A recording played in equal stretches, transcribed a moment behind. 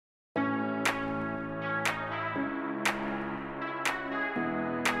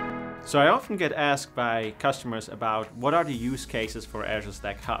So I often get asked by customers about what are the use cases for Azure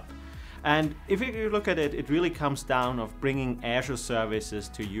Stack Hub. And if you look at it, it really comes down of bringing Azure services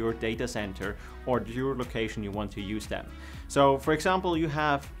to your data center or your location you want to use them. So for example, you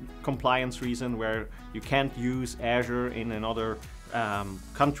have compliance reason where you can't use Azure in another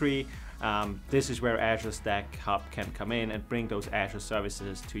country. This is where Azure Stack Hub can come in and bring those Azure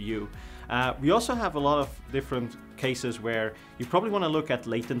services to you. We also have a lot of different cases where you probably want to look at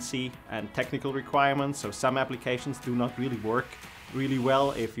latency and technical requirements. So some applications do not really work really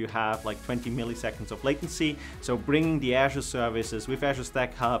well if you have like 20 milliseconds of latency. So bringing the Azure services with Azure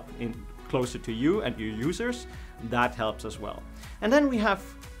Stack Hub in closer to you and your users, that helps as well. And then we have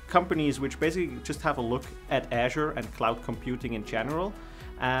companies which basically just have a look at Azure and cloud computing in general,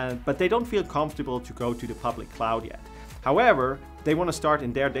 but they don't feel comfortable to go to the public cloud yet. However, they want to start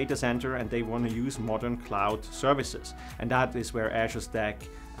in their data center and they want to use modern cloud services. And that is where Azure Stack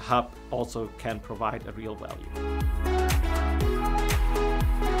Hub also can provide a real value.